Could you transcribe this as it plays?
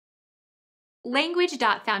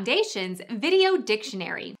Language.Foundation's Video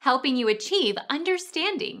Dictionary, helping you achieve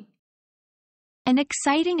understanding. An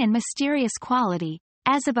exciting and mysterious quality,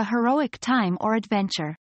 as of a heroic time or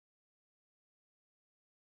adventure.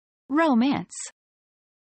 Romance.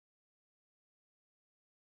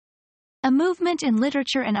 A movement in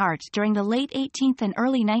literature and art during the late 18th and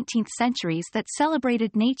early 19th centuries that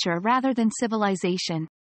celebrated nature rather than civilization.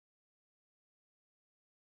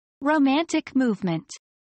 Romantic movement.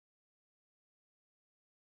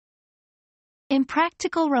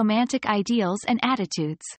 Impractical romantic ideals and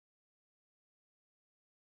attitudes.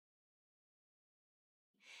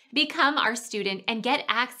 Become our student and get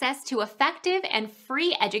access to effective and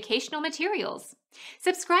free educational materials.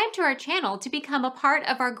 Subscribe to our channel to become a part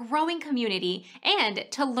of our growing community and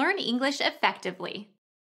to learn English effectively.